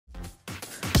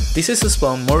This is a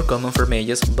spawn more common for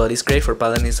mages, but it's great for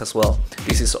paladins as well.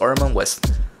 This is Oramond West.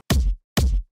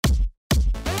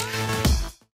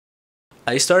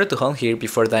 I started to hunt here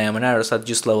before Diamond Arrows at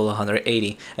just level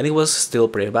 180, and it was still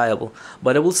pretty viable,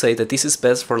 but I will say that this is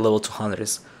best for level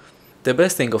 200s. The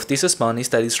best thing of this spawn is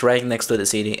that it's right next to the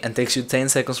city and takes you 10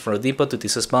 seconds from the depot to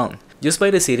this spawn. Just by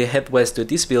the city, head west to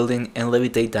this building and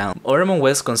levitate down. Oramond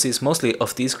West consists mostly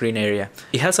of this green area.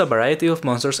 It has a variety of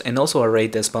monsters and also a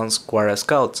raid that spawns Quara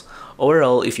scouts.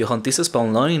 Overall, if you hunt this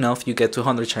spawn long enough, you get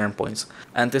 200 charm points,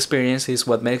 and the experience is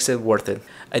what makes it worth it.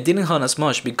 I didn't hunt as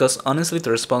much because honestly the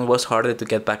respawn was harder to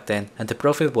get back then, and the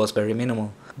profit was very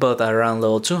minimal. But at around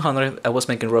level 200, I was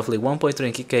making roughly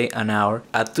 1.3k an hour.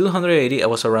 At 280, I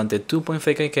was around the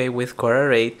 2.5k with Quara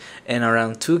raid and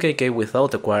around 2k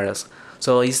without the Quaras.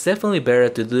 So it's definitely better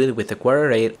to do it with the Quara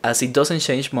raid, as it doesn't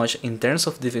change much in terms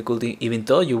of difficulty even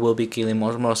though you will be killing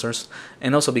more monsters,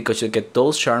 and also because you get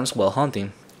those charms while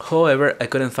hunting. However, I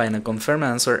couldn't find a confirmed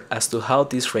answer as to how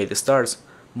this raid starts.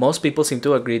 Most people seem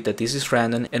to agree that this is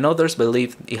random, and others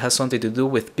believe it has something to do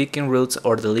with picking routes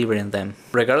or delivering them.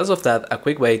 Regardless of that, a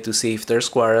quick way to see if there's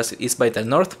Quaras is by the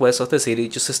northwest of the city.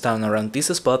 Just stand around this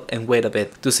spot and wait a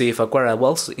bit to see if a Quara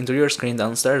walks into your screen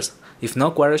downstairs. If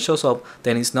no Quara shows up,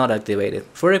 then it's not activated.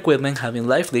 For equipment, having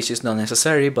life leash is not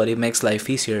necessary, but it makes life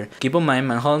easier. Keep in mind,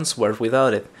 manhunts work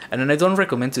without it. And I don't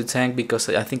recommend to tank because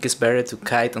I think it's better to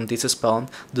kite on this spawn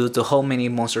due to how many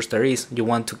monsters there is. You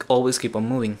want to always keep on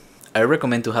moving. I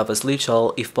recommend to have a sleep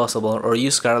shawl if possible, or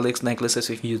use garlic necklaces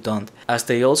if you don't, as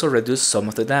they also reduce some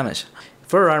of the damage.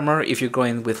 For armor, if you're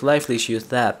going with life leash, use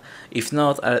that. If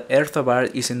not, an earth bar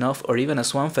is enough, or even a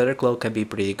swan feather cloak can be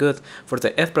pretty good for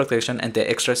the earth protection and the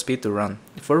extra speed to run.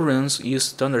 For runes,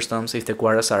 use thunderstorms if the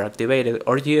Quaras are activated,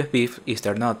 or GF if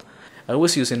they're not. I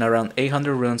was using around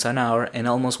 800 runes an hour and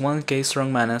almost 1k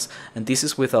strong manas, and this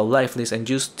is without life leash and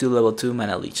just 2 level 2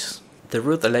 mana leeches. The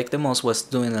route I liked the most was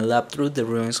doing a lap through the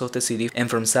ruins of the city and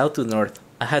from south to north.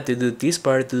 I had to do this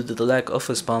part due to the lack of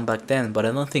a spawn back then, but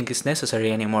I don't think it's necessary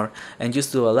anymore, and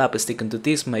just do a lap sticking to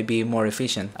this might be more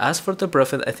efficient. As for the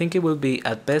profit, I think it will be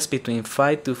at best between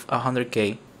 5 to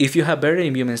 100k. If you have better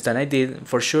imbuements than I did,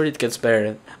 for sure it gets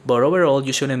better, but overall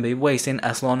you shouldn't be wasting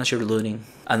as long as you're looting.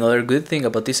 Another good thing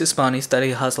about this spawn is that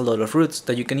it has a lot of routes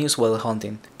that you can use while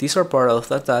hunting. These are part of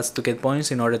the task to get points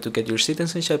in order to get your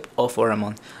citizenship of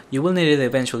Oramond. You will need it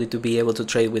eventually to be able to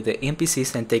trade with the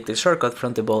NPCs and take the shortcut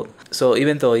from the boat. So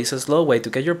even though it's a slow way to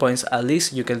get your points, at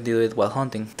least you can do it while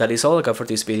hunting. That is all I got for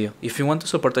this video. If you want to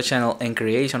support the channel and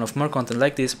creation of more content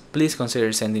like this, please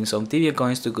consider sending some Tibia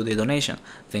coins to good donation.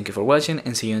 Thank you for watching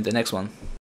and see you in the next one.